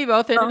other, and then we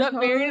both ended up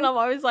married, and Uh-huh. I'm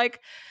always like,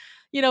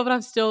 but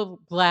I'm still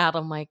glad.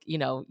 I'm like,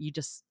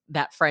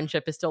 that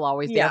friendship is still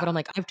always there, but I'm Yeah.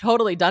 like, I've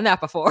totally done that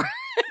before.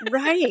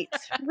 Right.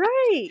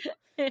 Right.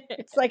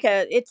 It's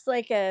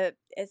like a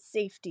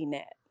safety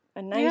net.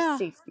 A nice Yeah,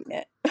 safety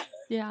net.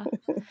 yeah.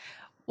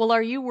 Well,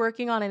 are you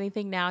working on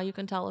anything now you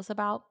can tell us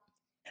about?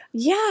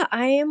 Yeah,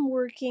 I am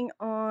working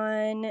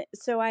on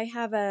so I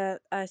have a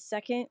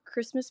second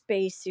Christmas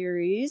Bay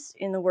series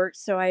in the works.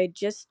 So I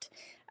just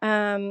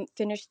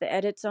finished the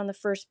edits on the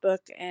first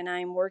book and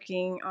I'm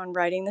working on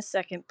writing the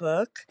second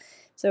book.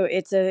 So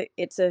it's a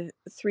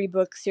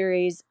 3-book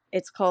series.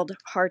 It's called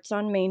Hearts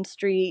on Main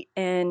Street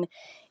and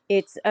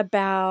it's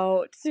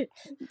about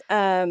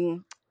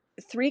um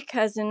 3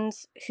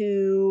 cousins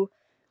who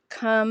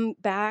come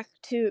back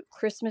to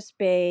Christmas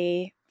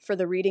Bay for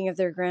the reading of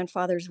their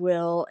grandfather's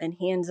will, and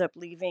he ends up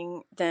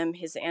leaving them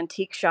his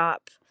antique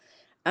shop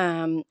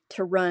to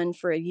run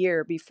for a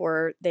year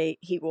before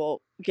he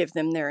will give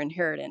them their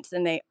inheritance.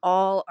 And they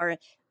all are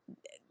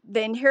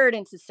the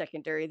inheritance is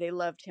secondary. They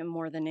loved him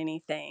more than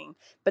anything,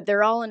 but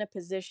they're all in a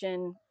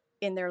position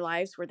in their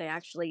lives where they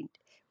actually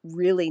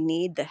really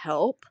need the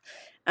help.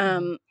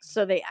 Mhm.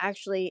 So they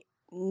actually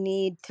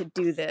need to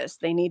do this.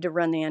 They need to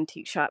run the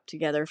antique shop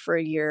together for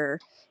a year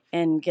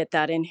and get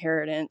that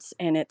inheritance.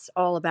 And it's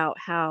all about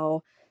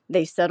how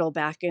they settle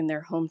back in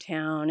their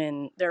hometown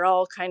and they're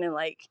all kind of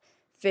like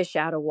fish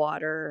out of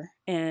water.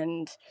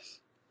 And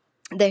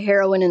the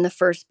heroine in the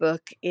first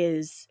book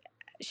is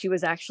she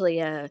was actually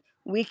a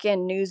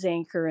weekend news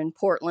anchor in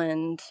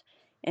Portland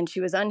and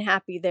she was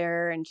unhappy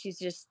there and she's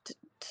just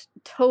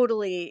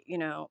totally,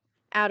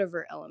 out of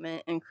her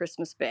element in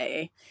Christmas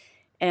Bay.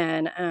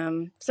 And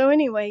so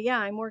anyway, yeah,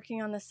 I'm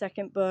working on the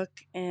second book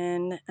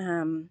and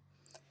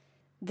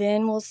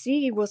then we'll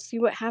see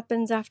what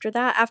happens after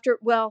that.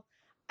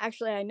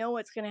 Actually I know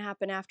what's going to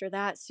happen after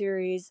that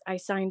series. I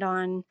signed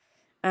on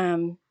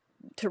um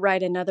to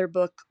write another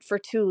book for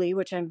Thule,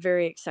 which I'm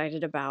very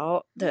excited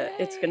about. The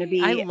It's going to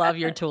Yay. I be love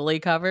your Thule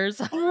covers.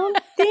 thank I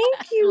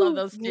love you.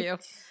 those Me too.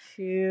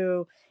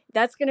 too.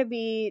 That's going to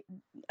be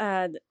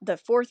the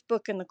fourth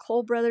book in the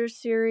Cole Brothers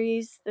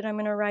series that I'm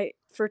going to write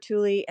for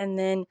Thule, and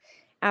then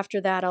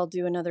after that I'll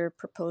do another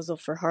proposal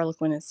for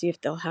Harlequin and see if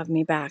they'll have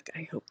me back.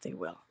 I hope they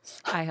will.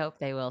 I hope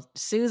they will.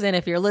 Susan,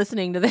 if you're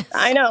listening to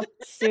I this. know.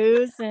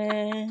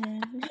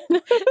 Susan.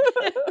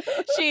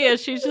 She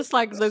is. She's just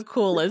like the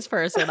coolest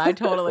person. I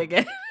totally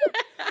get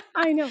it.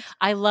 I know.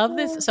 I love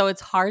this. Oh, So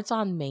it's Hearts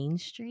on Main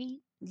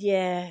Street.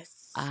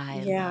 yes. I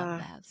love Yeah.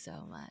 that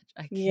so much.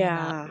 I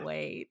cannot Yeah.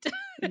 wait.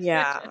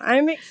 Yeah.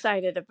 I'm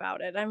excited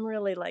about it. I'm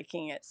really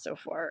liking it so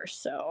far.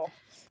 So,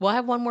 Well, I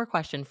have one more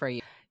question for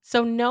you.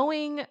 So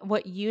knowing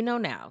what you know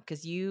now,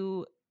 because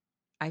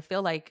I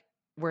feel like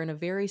we're in a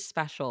very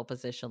special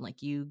position.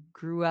 Like you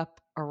grew up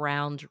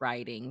around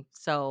writing.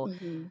 So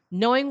mhm.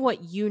 knowing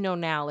what you know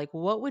now, like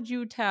what would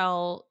you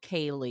tell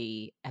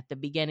Kaylie at the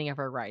beginning of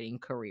her writing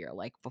career,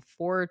 like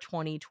before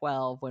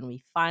 2012 when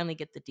we finally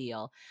get the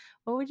deal?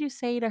 What would you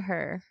say to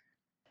her?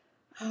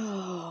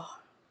 Oh,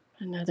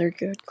 another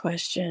good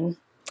question.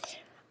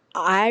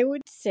 I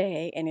would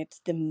say, and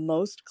it's the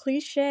most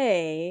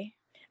cliche,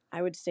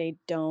 I would say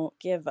don't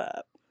give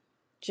up.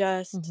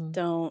 Just Mhm.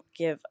 don't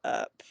give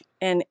up.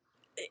 And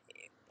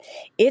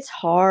it's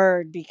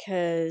hard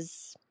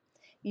because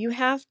you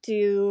have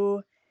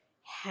to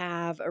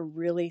have a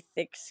really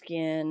thick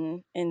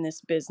skin in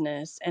this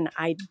business. And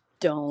I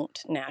don't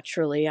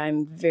naturally.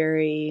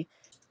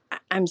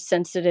 I'm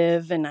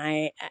sensitive and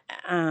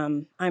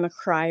I'm a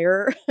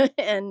crier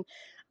and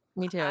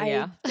Me too. I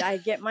Yeah. I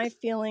get my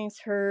feelings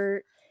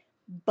hurt,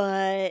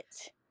 but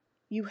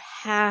you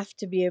have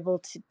to be able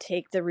to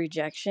take the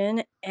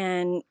rejection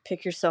and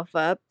pick yourself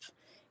up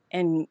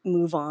and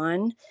move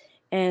on.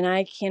 And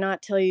I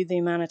cannot tell you the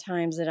amount of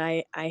times that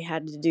I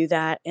had to do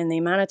that and the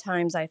amount of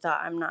times I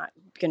thought I'm not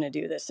going to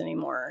do this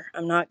anymore.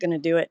 I'm not going to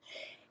do it.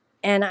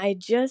 And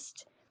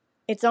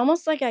it's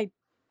almost like I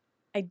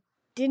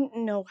didn't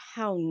know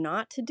how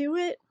not to do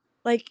it.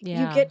 Like you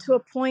Yeah. get to a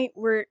point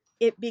where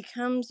it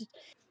becomes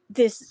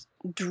this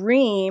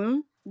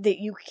dream that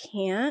you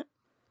can't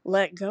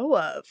let go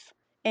of.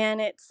 And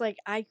it's like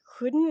I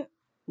couldn't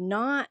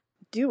not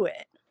do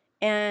it.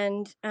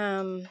 And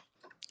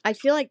I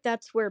feel like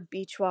that's where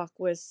Beach Walk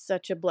was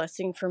such a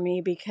blessing for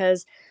me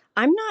because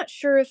I'm not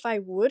sure if I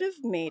would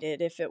have made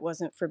it if it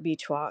wasn't for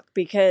Beach Walk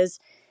because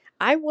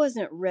I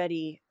wasn't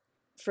ready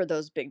for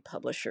those big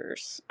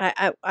publishers.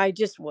 I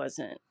just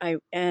wasn't. I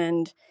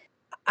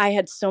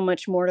had so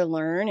much more to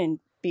learn, and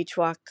Beach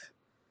Walk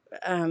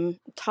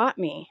taught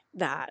me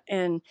that.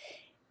 And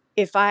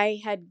if I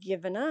had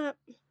given up,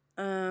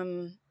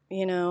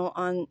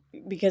 on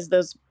because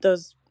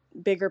those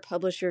bigger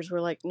publishers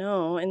were like,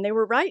 no, and they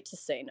were right to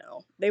say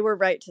no. They were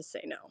right to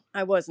say no.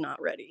 I was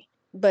not ready.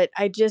 but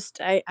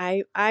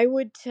I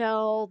would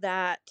tell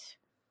that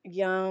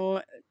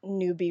young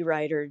newbie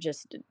writer,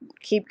 just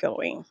keep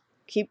going,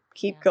 keep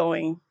Yeah.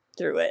 going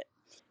through it.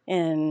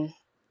 And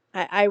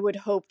I would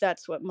hope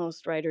that's what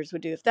most writers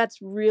would do. If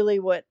that's really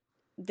what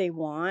they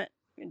want,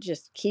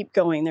 just keep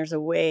going. There's a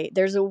way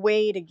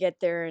to get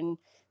there. And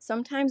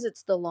sometimes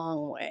it's the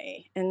long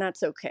way, and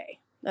that's okay.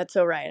 That's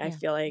all right. I Yeah.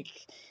 feel like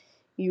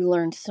you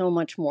learn so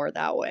much more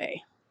that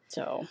way.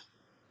 So,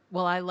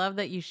 Well, I love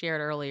that you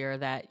shared earlier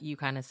that you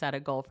kind of set a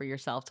goal for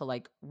yourself to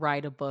like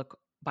write a book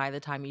by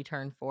the time you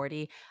turn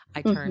 40.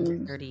 I turned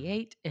mhm.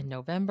 38 in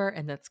November,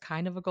 and that's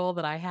kind of a goal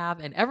that I have.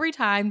 And every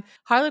time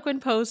Harlequin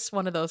posts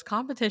one of those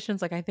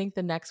competitions, like I think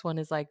the next one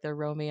is like the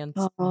Romance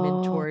Oh,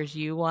 Mentors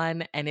You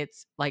one, and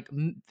it's like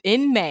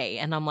in May.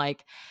 And I'm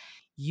like,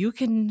 you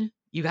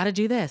got to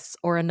do this,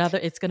 or another,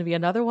 it's going to be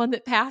another one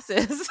that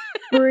passes.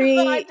 But I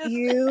Bree, just,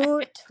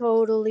 you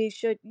totally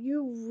should.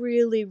 You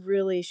really,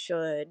 really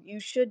should. You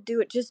should do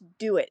it. Just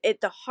do it.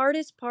 The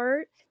hardest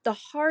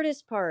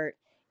part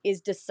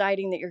is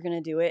deciding that you're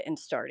going to do it and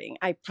starting.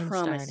 I and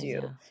promise starting.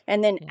 you. Yeah.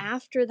 And then Yeah.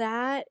 after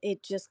that,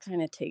 it just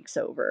kind of takes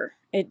over.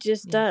 It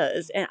just Yeah.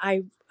 does. And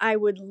I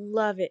would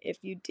love it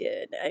if you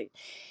did.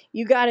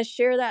 You got to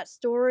share that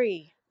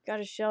story. Got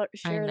to I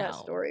share that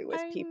know. story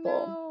with I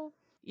people. know.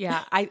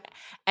 Yeah, I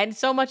and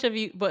so much of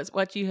you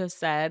what you have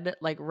said,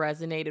 like,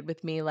 resonated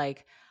with me,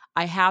 like,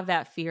 I have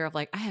that fear of,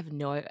 like, I have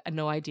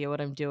no idea what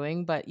I'm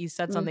doing, but you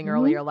said something Mhm.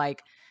 earlier,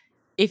 like,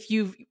 if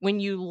you when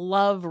you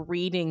love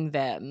reading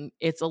them,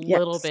 it's a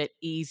little Yes. bit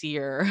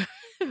easier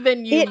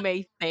than you It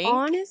may think.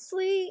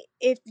 honestly,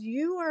 if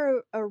you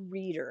are a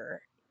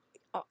reader,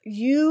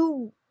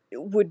 you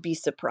would be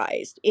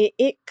surprised.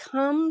 It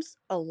comes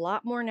a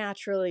lot more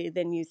naturally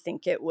than you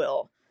think it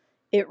will.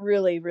 It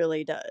really,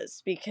 really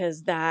does,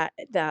 because that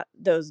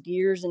those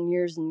years and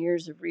years and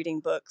years of reading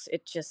books,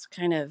 it just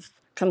kind of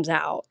comes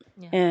out.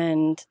 Yeah,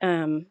 And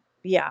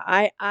yeah,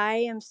 I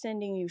am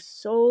sending you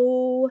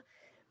so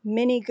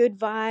many good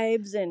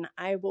vibes, and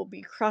I will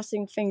be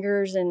crossing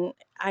fingers, and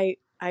I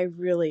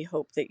really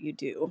hope that you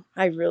do.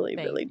 I really,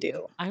 thank really you.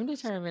 do. I'm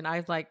determined. I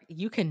was like,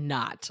 "You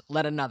cannot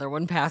let another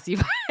one pass you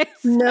by."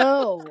 So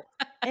No.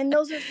 And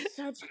those are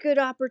such good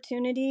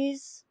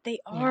opportunities. They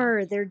yeah.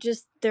 are.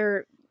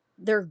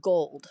 They're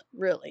gold,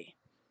 really.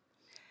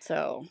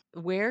 So,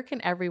 Where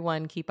can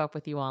everyone keep up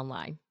with you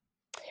online?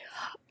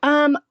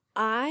 um,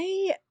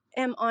 I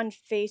am on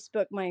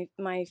Facebook. My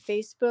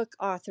Facebook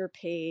author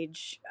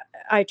page.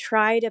 I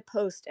try to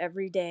post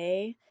every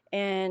day,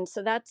 and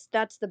so that's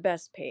the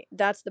best pay.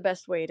 That's the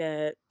best way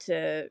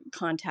to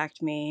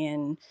contact me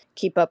and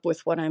keep up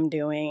with what I'm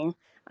doing.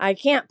 I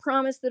can't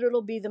promise that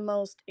it'll be the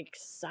most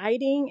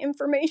exciting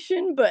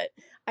information, but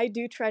I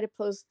do try to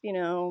post,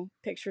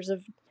 pictures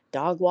of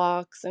dog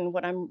walks and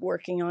what I'm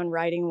working on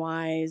writing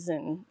wise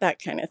and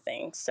that kind of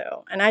thing.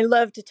 So, and I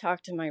love to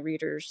talk to my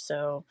readers.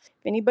 So,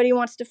 if anybody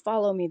wants to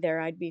follow me there,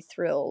 I'd be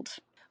thrilled.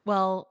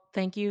 Well,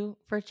 thank you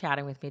for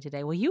chatting with me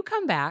today. Will you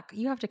come back?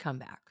 You have to come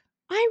back.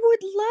 I would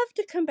love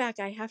to come back.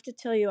 I have to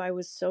tell you, I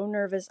was so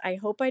nervous. I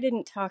hope I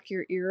didn't talk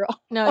your ear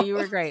No, off. you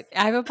were great.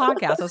 I have a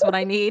podcast. That's what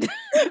I need.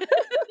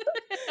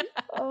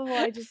 Oh,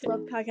 I just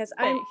love podcasts.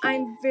 I'm Thanks.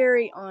 I'm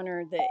very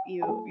honored that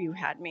you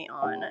had me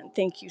on, and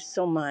thank you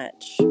so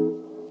much.